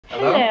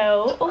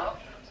Hello. Oh.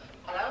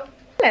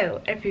 Hello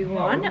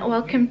everyone,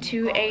 welcome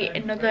to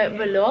another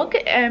vlog.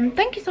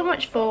 Thank you so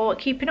much for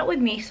keeping up with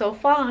me so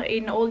far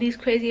in all these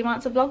crazy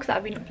amounts of vlogs that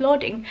I've been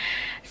uploading.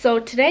 So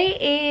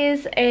today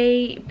is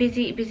a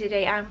busy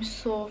day. I'm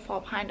so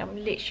far behind. I'm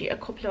literally a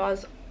couple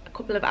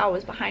of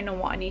hours behind on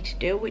what I need to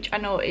do, which I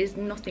know is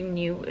nothing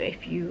new.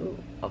 If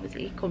you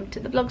obviously come to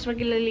the vlogs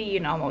regularly, you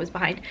know I'm always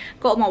behind.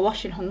 Got all my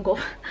washing hung up.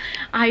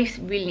 I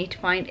really need to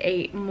find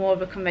more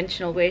of a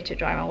conventional way to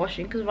dry my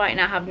washing, because right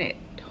now having it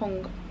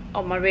hung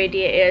on my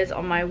radiators,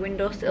 on my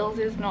windowsills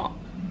is not,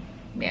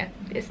 yeah,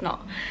 it's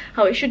not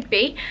how it should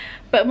be.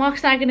 But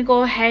Marcus and I are going to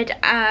go ahead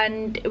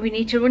and we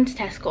need to run to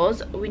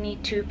Tesco's. We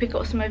need to pick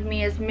up some of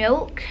Mia's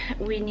milk.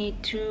 We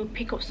need to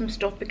pick up some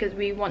stuff because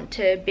we want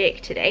to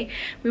bake today.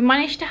 We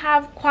managed to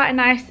have quite a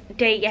nice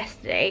day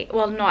yesterday.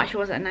 Well, no, actually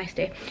it wasn't a nice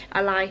day.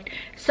 I lied.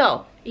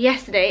 So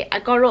yesterday I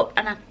got up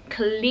and I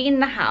cleaned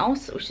the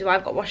house, which is why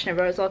I've got washing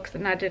everywhere as well, because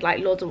then I did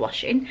like loads of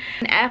washing.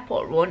 An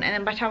airport run, and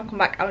then by the time I come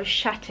back I was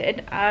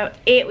shattered. I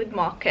ate with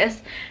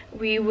Marcus.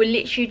 We were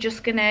literally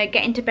just gonna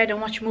get into bed and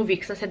watch a movie,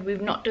 because I said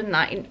we've not done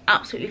that in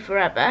absolutely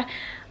forever,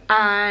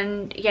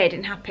 and yeah, it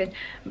didn't happen.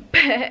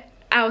 But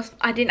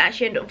I didn't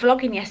actually end up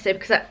vlogging yesterday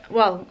because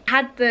I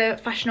had the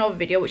Fashion Over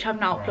video, which I've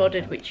now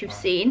uploaded, which you've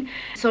seen.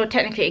 So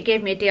technically it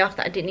gave me a day off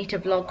that I didn't need to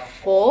vlog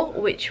for,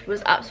 which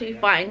was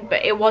absolutely fine.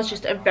 But it was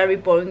just a very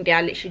boring day.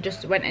 I literally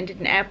just went and did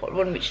an airport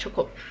run, which took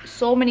up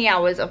so many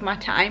hours of my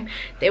time.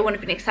 They wouldn't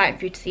have been exciting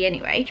for you to see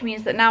anyway. Which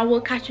means that now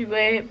we'll catch you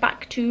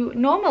back to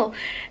normal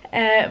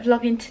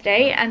vlogging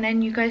today, and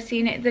then you guys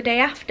seeing it the day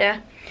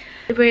after.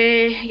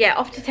 We're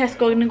off to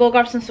Tesco. We're gonna go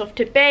grab some stuff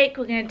to bake.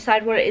 We're gonna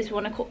decide what it is we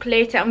want to cook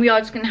later, and we are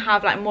just gonna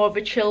have like more of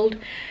a chilled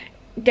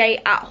day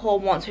at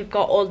home once we've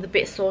got all the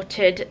bits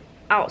sorted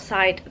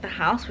outside the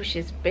house, which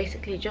is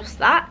basically just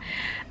that.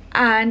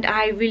 And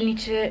I really need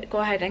to go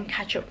ahead and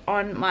catch up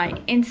on my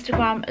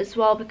Instagram as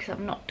well, because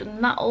I've not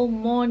done that all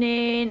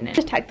morning.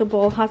 Just take the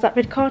ball. How's that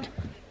red card?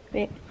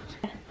 Wait.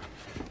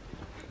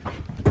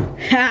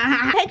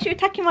 You're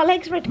attacking my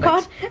legs, red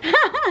card.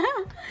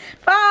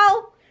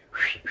 Foul.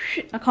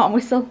 I can't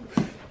whistle.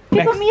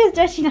 Pick up Mia's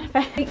dirty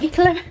napper. You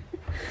clever.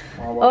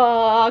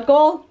 Oh, a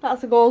goal.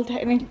 That's a goal.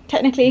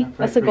 Technically,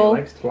 that's a goal.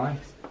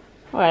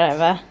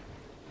 Whatever.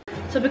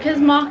 So because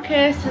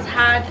Marcus has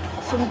had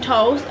some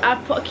toast,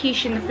 I've put a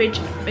quiche in the fridge,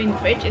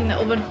 in the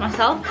oven for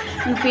myself,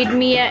 and feed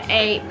Mia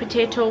a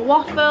potato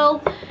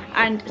waffle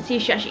and see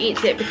if she actually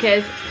eats it,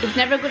 because it's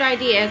never a good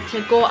idea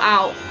to go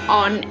out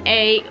on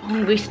a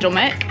hungry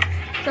stomach.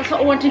 So that's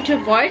what I wanted to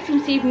avoid. So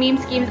see if Meme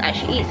Schemes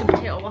actually eats a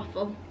potato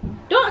waffle.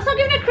 Don't stop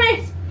giving it a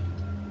Chris.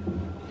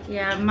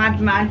 Yeah,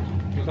 madman.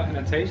 You're letting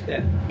her taste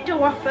it. Potato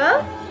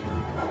waffle.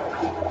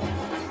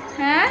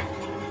 Huh?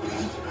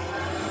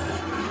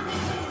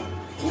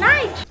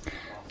 Nice.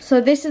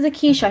 So this is a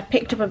quiche. I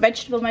picked up a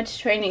vegetable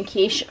Mediterranean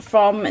quiche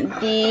from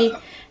the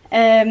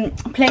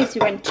place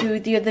we went to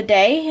the other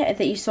day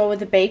that you saw with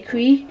the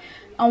bakery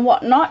and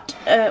whatnot.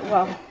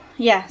 Well,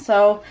 yeah,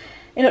 so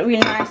it looked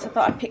really nice. I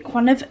thought I'd pick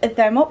one of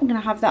them up. I'm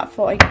gonna have that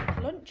for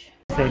lunch.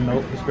 Say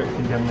milk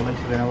prescription generally,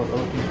 so they know what they're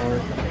looking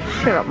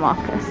for. Shut up,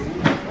 Marcus.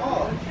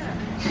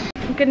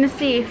 I'm gonna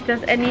see if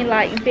there's any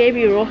like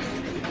baby rusks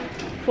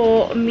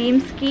for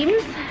Meme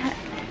Schemes,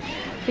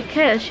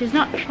 because she's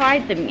not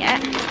tried them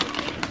yet.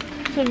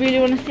 So I really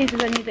want to see if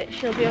there's any that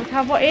she'll be able to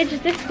have. What age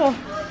is this for?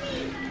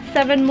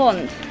 7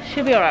 months.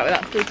 She'll be alright with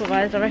that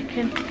supervised, I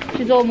reckon.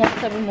 She's almost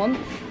 7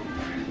 months.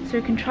 So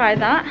we can try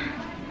that.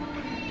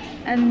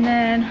 And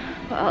then,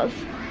 what else?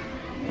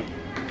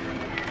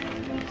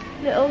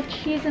 Little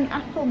cheese and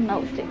apple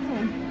melt sticks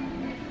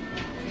on.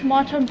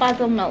 Tomato and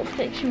basil melt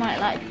sticks, she might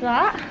like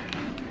that.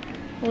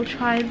 We'll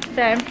try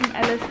them from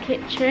Ella's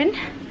Kitchen.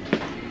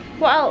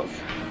 What else?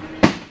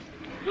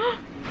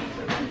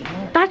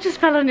 That just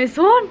fell on its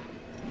own.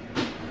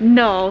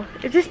 No,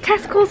 is this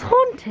Tesco's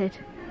haunted?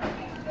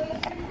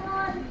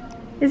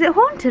 Is it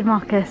haunted,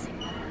 Marcus?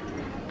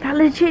 That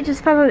legit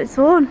just fell on its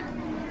own.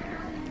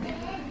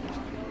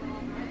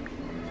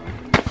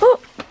 Oh,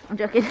 I'm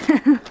joking.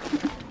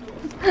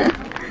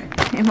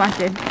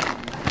 Imagine.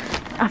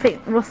 I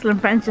think Russell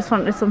and Friends just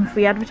wanted some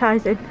free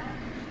advertising.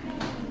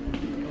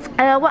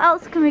 What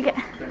else can we get?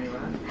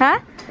 Huh?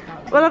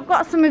 Well, I've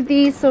got some of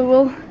these,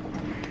 so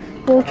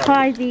we'll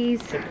try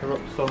these. Pick her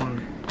up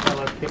some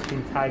Ella's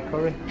Kitchen Thai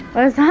curry.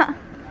 Where's that?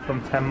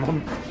 From 10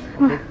 months.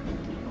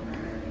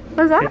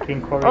 What's that?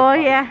 Chicken curry. Oh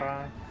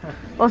yeah.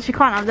 Well, she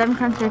can't have them,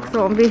 can she? Because it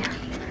won't be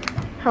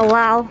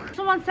halal.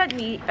 Someone sent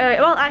me,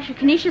 well actually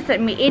Kanisha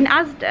sent me in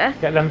Asda.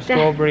 Get them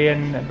strawberry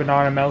and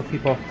banana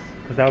melty puffs,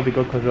 because they'll be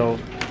good, because they'll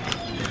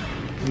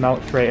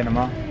melt straight in them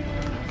off.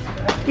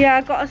 Yeah,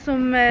 I got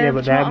some yeah,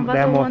 but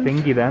they're more ones.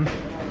 thingy then.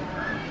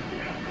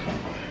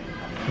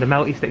 The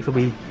melty sticks will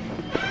be...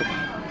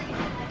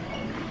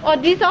 Oh,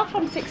 these are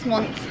from 6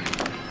 months.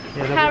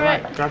 Yeah, they'll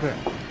Carrot. be right. Grab it.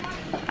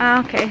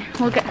 Ah, okay,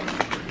 we'll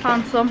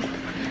found some.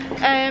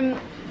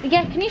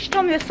 Yeah, Kanisha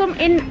told me there's some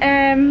in,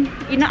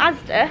 you know,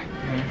 Asda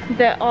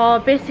that are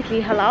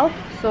basically halal.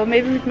 so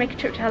maybe we can make a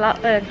trip to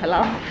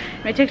halal.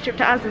 Maybe take a trip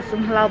to Asda,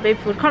 some halal baby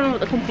food. Can't remember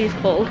what the company's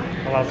called,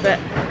 but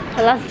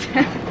halal.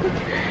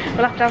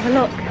 We'll have to have a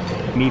look.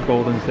 Need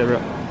golden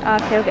syrup.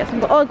 Okay, we'll get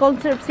some. Oh,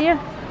 golden syrup's here.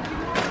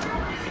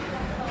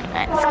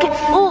 Let's get.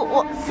 Oh,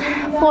 what's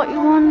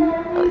 41?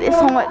 Oh, this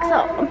one works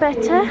out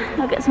better.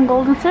 I'll get some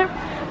golden syrup.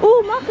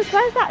 Oh, Marcus,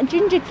 where's that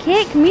ginger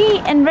cake? Me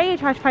and Ray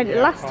tried to find it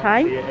last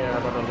time.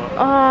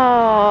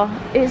 Oh,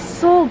 it's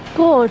so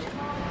good.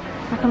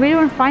 I really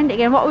want to find it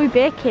again. What are we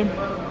baking?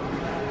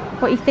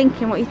 What are you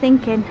thinking? What are you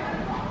thinking?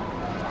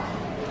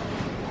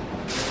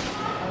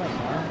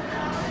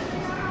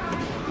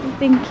 What are you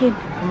thinking?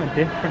 Something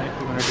different if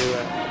we're going to do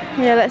it.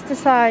 Yeah, let's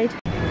decide.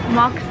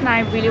 Marcus and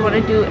I really want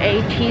to do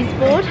a cheese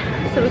board,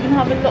 so we're going to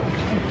have a look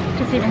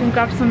to see if we can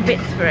grab some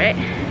bits for it,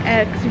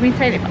 because we've been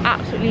saying it for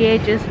absolutely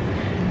ages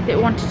that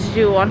we wanted to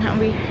do one, and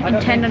we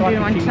intend on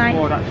doing one tonight.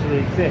 Cheeseboard actually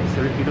exists,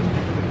 or if you just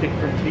pick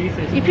different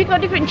cheeses. You pick out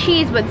different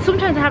cheese, but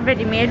sometimes I have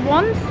ready-made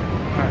ones.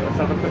 Alright, let's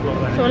have a quick look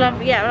then. So we'll have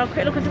a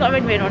quick look if it's got a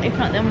ready-made one. If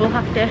not, then we'll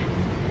have to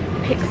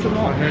pick some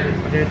up.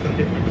 Here's some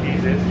different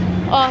cheeses.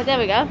 Oh, there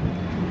we go.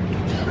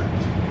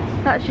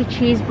 That's your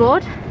cheese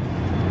board.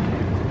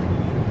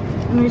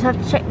 And we just have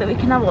to check that we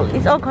can have all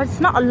these. Oh god,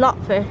 it's not a lot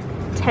for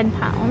 £10.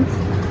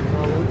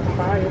 We'll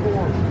buy other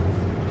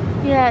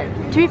ones. Yeah,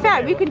 to be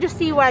fair, we can just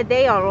see where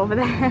they are over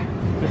there.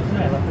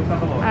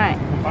 Alright.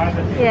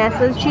 Yeah, so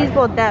there's a cheese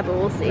board there, but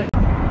we'll see.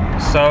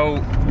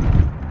 So,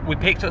 we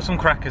picked up some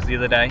crackers the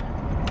other day.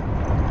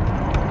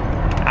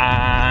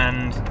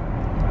 And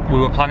we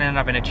were planning on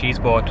having a cheese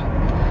board.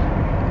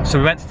 So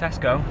we went to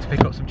Tesco to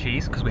pick up some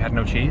cheese, because we had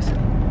no cheese.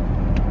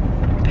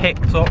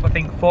 Picked up, I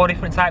think, 4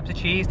 different types of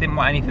cheese. Didn't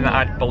want anything that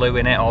had blue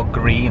in it or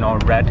green or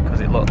red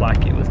because it looked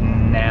like it was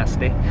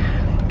nasty.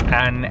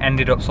 And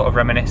ended up sort of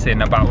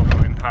reminiscing about when we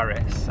were in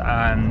Paris,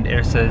 and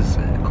Irsa's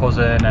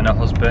cousin and her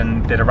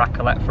husband did a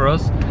raclette for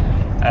us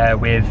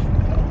with,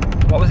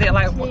 what was it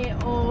like?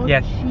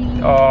 Yeah,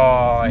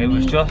 oh, it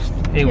was just,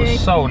 it was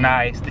so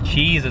nice. The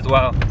cheese as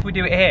well. We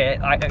do it here,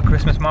 like at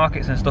Christmas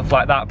markets and stuff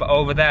like that, but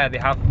over there they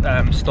have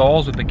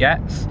stalls with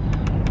baguettes,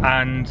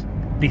 and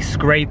they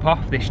scrape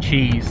off this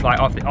cheese, like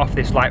off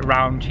this like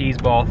round cheese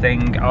ball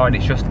thing. Oh, and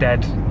it's just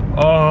dead.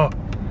 Oh,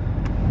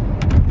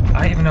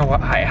 I don't even know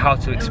how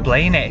to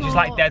explain it. It's just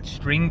like dead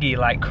stringy,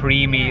 like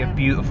creamy,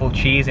 beautiful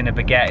cheese in a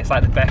baguette. It's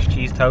like the best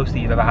cheese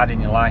toasty you've ever had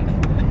in your life.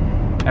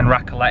 And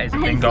raclette is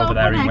a thing over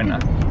there in winter.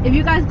 If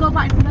you guys go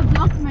back to the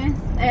Vlogmas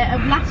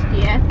of last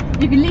year,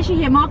 you can literally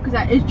hear Marcus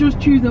that it's just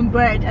cheese and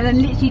bread, and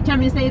then literally 10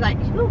 minutes later, like,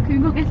 oh,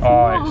 can we go get some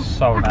more? Oh, it's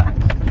so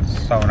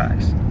nice. So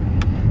nice.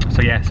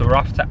 So yeah, so we're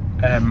off to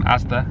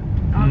Asda,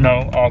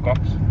 Argos,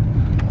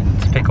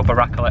 to pick up a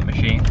raclette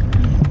machine.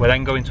 We're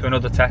then going to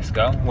another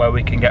Tesco where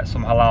we can get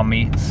some halal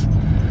meats.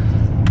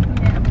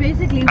 Yeah,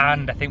 basically.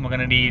 And I think we're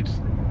going to need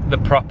the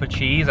proper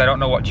cheese. I don't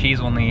know what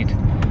cheese we'll need.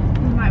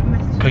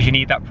 Because you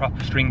need that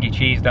proper stringy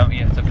cheese, don't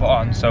you, to put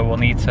on. So we'll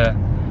need to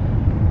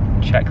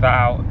check that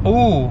out.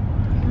 Ooh,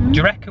 do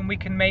you reckon we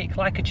can make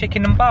like a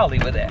chicken and barley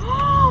with it?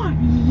 Oh,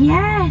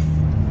 yes!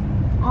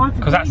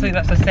 Because actually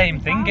that's the same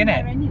thing, isn't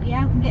it?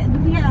 Yeah, we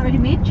can get that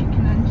ready-made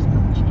chicken and just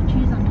put chicken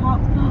cheese on top.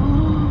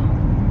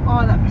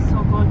 Oh, that'd be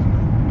so good.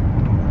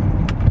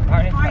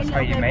 I don't know if that's how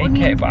you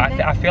make it, but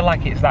I feel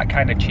like it's that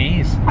kind of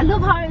cheese. I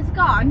love how it's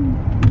gone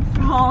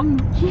from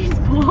cheese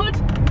board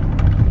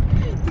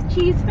to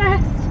cheese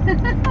fest.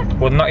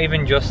 Well, not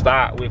even just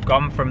that. We've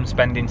gone from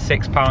spending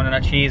 £6 on a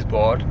cheese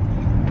board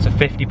to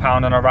 £50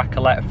 on a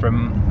raclette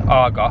from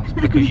Argos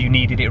because you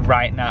needed it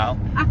right now.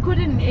 I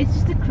couldn't, it's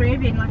just a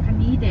craving, like I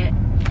need it.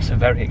 It's a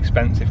very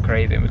expensive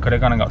craving. We could have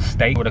gone and got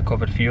steak, would have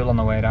covered fuel on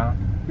the way down.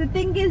 The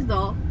thing is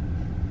though,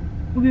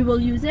 we will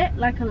use it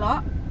like a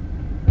lot.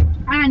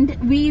 And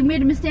we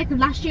made a mistake of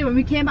last year when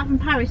we came back from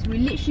Paris. We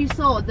literally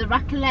saw the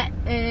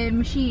raclette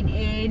machine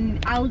in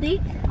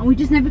Aldi, and we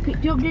just never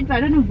picked it up, did we?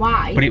 I don't know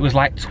why. But it was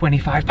like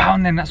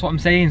 £25 then, that's what I'm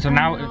saying. So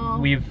now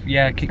we've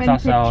kicked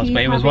ourselves.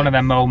 But it was one of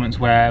them moments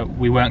where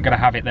we weren't going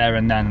to have it there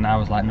and then, and I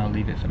was like, no,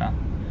 leave it for now.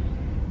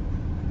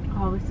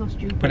 Oh, we're so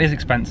stupid. But it is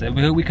expensive.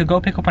 We could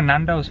go pick up a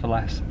Nando's for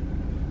less.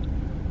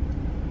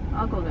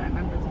 I'll go get a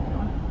Nando's if you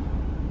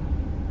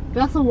want. But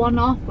that's a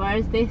one-off,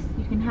 whereas this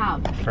you can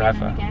have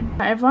forever. Again.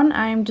 Right, everyone,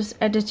 I'm just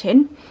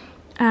editing,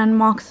 and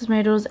Marcus has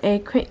made us a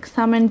quick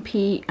salmon,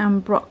 pea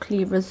and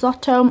broccoli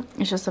risotto.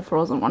 It's just a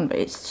frozen one, but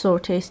it's so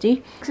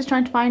tasty. Just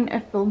trying to find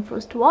a film for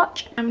us to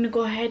watch. I'm gonna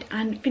go ahead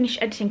and finish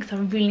editing because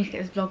I really need to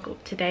get this vlog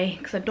up today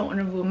because I don't want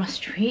to ruin my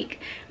streak,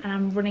 and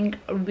I'm running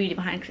really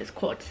behind because it's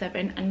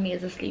 7:15 and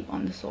Mia's asleep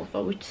on the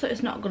sofa, which so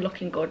it's not good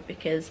looking good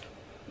because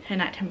her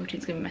nighttime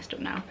routine's gonna be messed up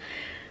now.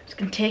 Just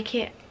gonna take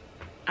it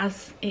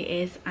as it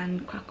is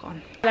and crack on.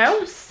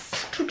 Hello,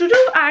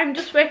 I'm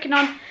just working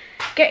on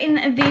getting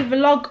the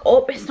vlog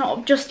up. It's not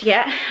up just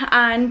yet,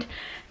 and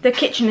the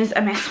kitchen is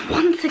a mess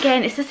once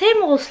again. It's the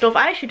same old stuff.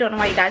 I actually don't know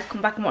why you guys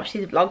come back and watch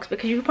these vlogs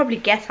because you can probably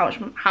guess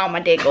how my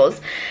day goes,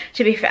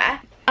 to be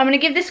fair. I'm going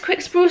to give this a quick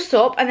spruce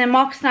up, and then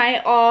Marcus and I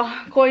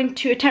are going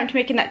to attempt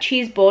making that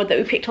cheese board that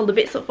we picked all the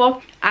bits up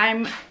for.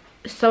 I'm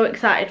so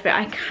excited for it,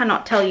 I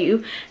cannot tell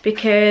you,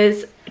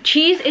 because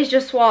cheese is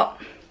just what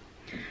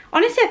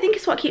Honestly, I think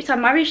it's what keeps our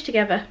marriage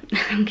together.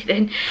 I'm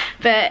kidding.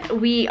 But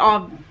we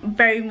are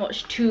very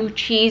much two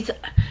cheese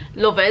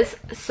lovers.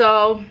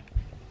 So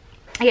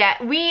yeah,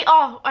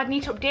 I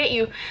need to update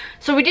you.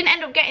 So we didn't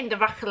end up getting the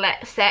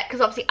raclette set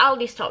because obviously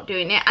Aldi stopped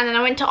doing it. And then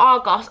I went to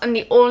Argos, and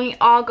the only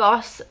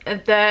Argos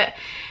that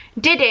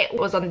did it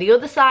was on the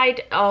other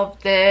side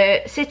of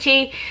the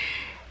city.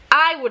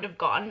 I would have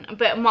gone,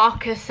 but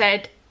Marcus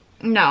said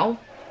no.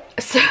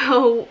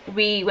 So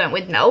we went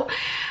with no.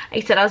 He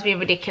said I was being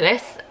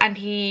ridiculous, and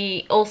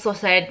he also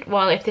said,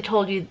 well, if they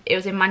told you it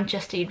was in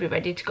Manchester, you'd be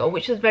ready to go,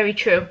 which was very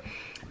true.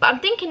 But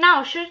I'm thinking now,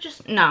 I should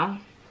just, no.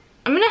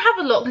 I'm gonna have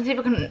a look and see if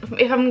I can,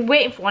 if I'm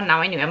waiting for one now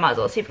anyway, I might as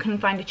well see if I can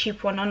find a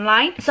cheap one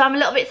online. So I'm a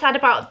little bit sad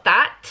about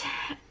that.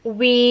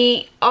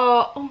 We're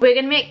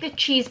gonna make the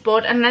cheese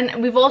board, and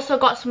then we've also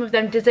got some of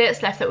them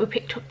desserts left that we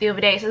picked up the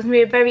other day. So it's gonna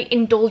be a very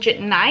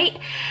indulgent night,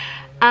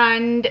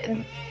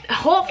 and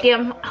hopefully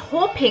I'm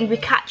hoping we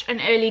catch an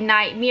early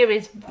night. Mia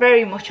is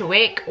very much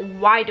awake,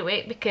 wide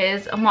awake,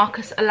 because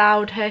Marcus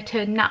allowed her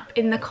to nap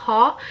in the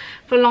car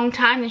for a long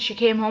time, and she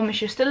came home and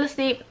she was still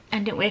asleep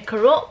and didn't wake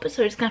her up,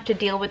 so we're just gonna have to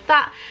deal with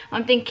that.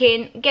 I'm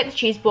thinking get the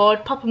cheese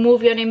board, pop a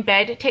movie on in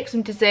bed, take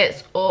some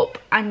desserts up,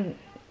 and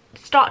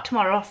start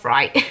tomorrow off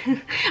right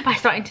by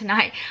starting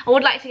tonight. I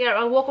would like to get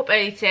up. I woke up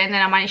early today, and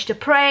then I managed to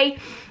pray,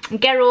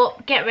 get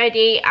up, get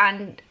ready,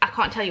 and I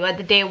can't tell you where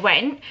the day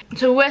went.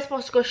 So we're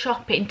supposed to go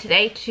shopping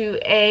today to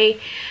a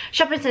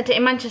shopping centre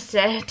in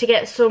Manchester to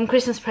get some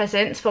Christmas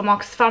presents for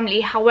Marcus' family.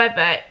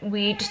 However,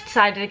 we just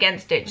decided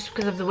against it just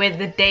because of the way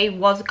the day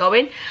was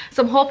going.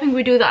 So I'm hoping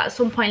we do that at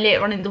some point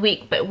later on in the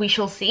week, but we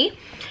shall see.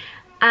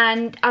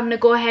 And I'm gonna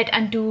go ahead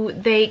and do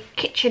the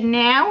kitchen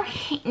now,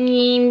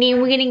 and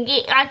then we're gonna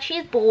get our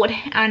cheese board.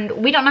 And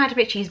we don't know how to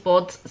make cheese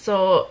boards,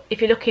 so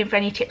if you're looking for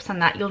any tips on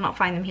that, you'll not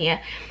find them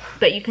here,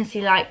 but you can see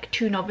like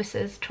 2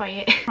 novices try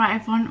it. Right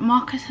everyone,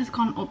 Marcus has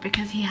gone up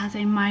because he has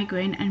a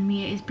migraine, and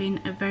Mia is being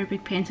a very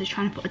big pain, so he's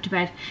trying to put her to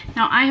bed.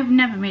 Now I have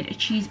never made a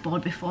cheese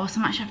board before, so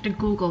I'm actually have to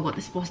Google what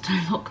they're supposed to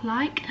look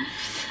like.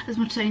 As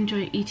much as I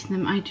enjoy eating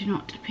them, I do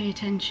not pay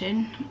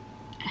attention.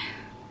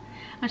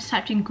 I just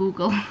typed in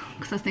Google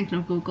because I was thinking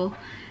of Google,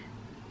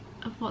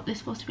 of what they're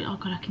supposed to be. Oh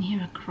god, I can hear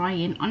her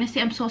crying. Honestly,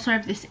 I'm so sorry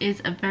if this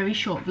is a very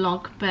short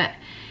vlog, but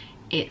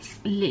it's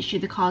literally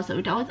the cars that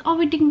we dealt with. Oh,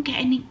 we didn't get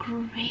any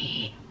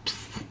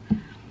grapes.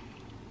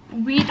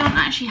 We don't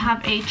actually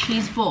have a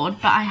cheese board,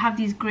 but I have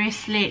these grey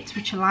slates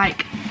which are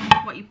like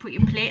what you put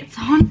your plates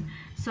on.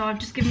 So I've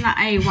just given that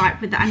a wipe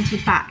with the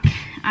anti-bac,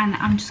 and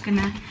I'm just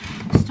gonna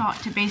start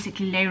to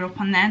basically layer up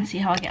on there and see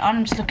how I get on.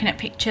 I'm just looking at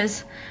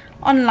pictures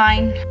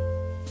online.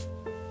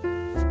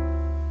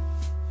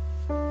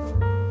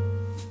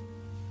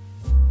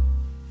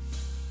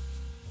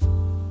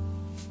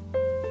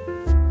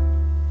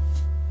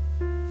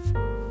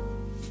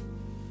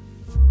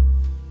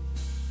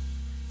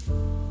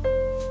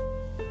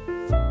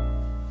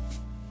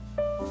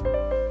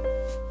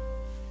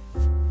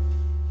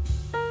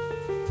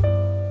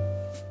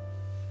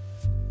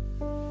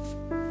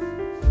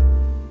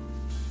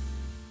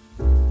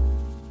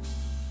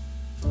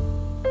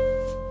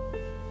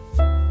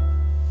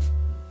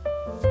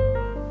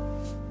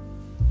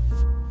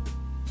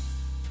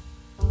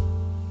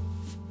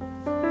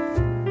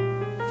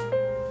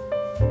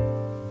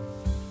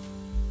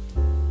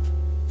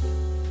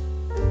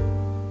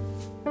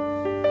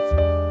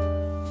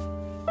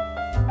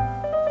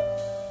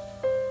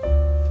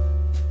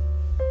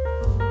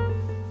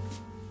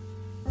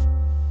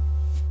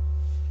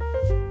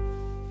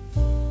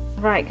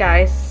 Right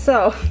guys,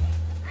 so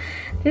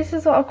this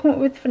is what I've come up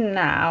with for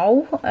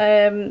now.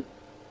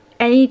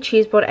 Any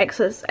cheese board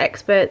experts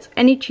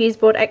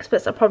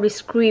are probably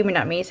screaming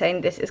at me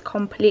saying this is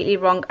completely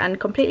wrong and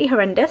completely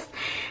horrendous.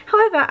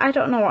 However, I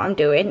don't know what I'm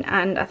doing,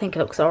 and I think it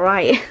looks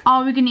alright.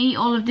 Are we gonna eat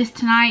all of this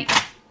tonight?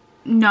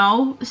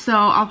 No, so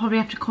I'll probably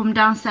have to come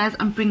downstairs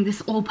and bring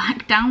this all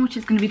back down, which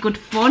is going to be good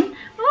fun.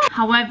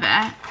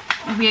 However,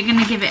 we are going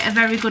to give it a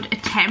very good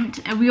attempt.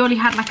 We only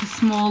had like a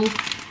small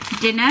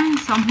dinner,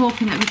 so I'm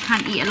hoping that we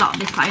can eat a lot of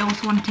this, but I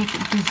also want to take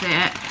it to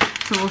dessert,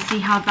 so we'll see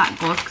how that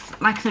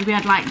goes. Like I said, we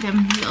had like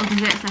them little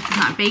desserts left in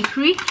that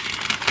bakery.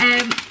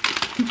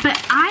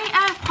 But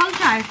I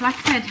apologise, like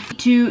I said,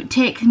 to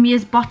take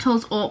Mia's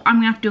bottles up. I'm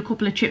going to have to do a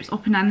couple of trips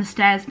up and down the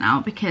stairs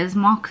now because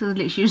Marcus has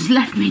literally just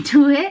left me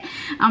to it.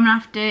 I'm going to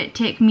have to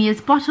take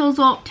Mia's bottles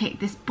up, take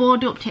this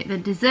board up, take the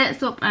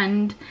desserts up,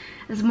 and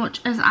as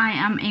much as I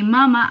am a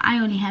mama, I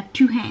only have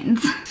 2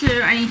 hands. So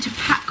I need to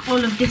pack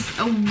all of this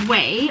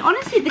away.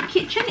 Honestly, the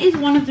kitchen is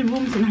one of the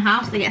rooms in the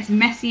house that gets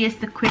messiest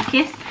the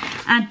quickest.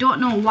 And I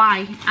don't know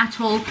why at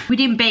all. We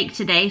didn't bake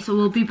today, so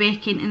we'll be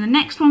baking in the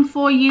next one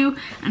for you.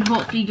 And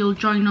hopefully you'll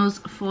join us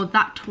for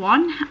that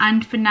one.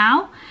 And for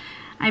now,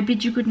 I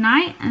bid you good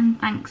night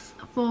and thanks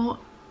for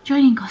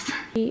joining us.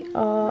 We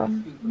are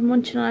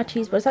munching on our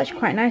cheese, but it's actually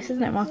quite nice,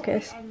 isn't it,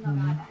 Marcus?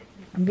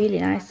 Really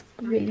nice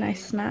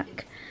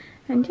snack.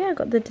 And yeah, I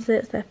got the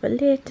desserts there for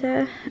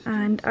later,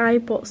 and I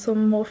bought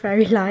some more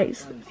fairy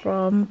lights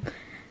from,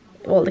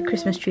 well, the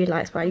Christmas tree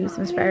lights, but I use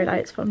them as fairy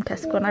lights from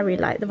Tesco, and I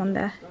really like them on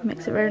there. It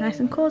makes it very nice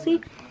and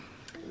cozy.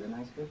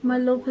 My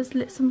love has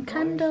lit some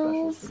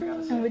candles,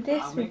 and with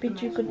this we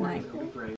bid you good night.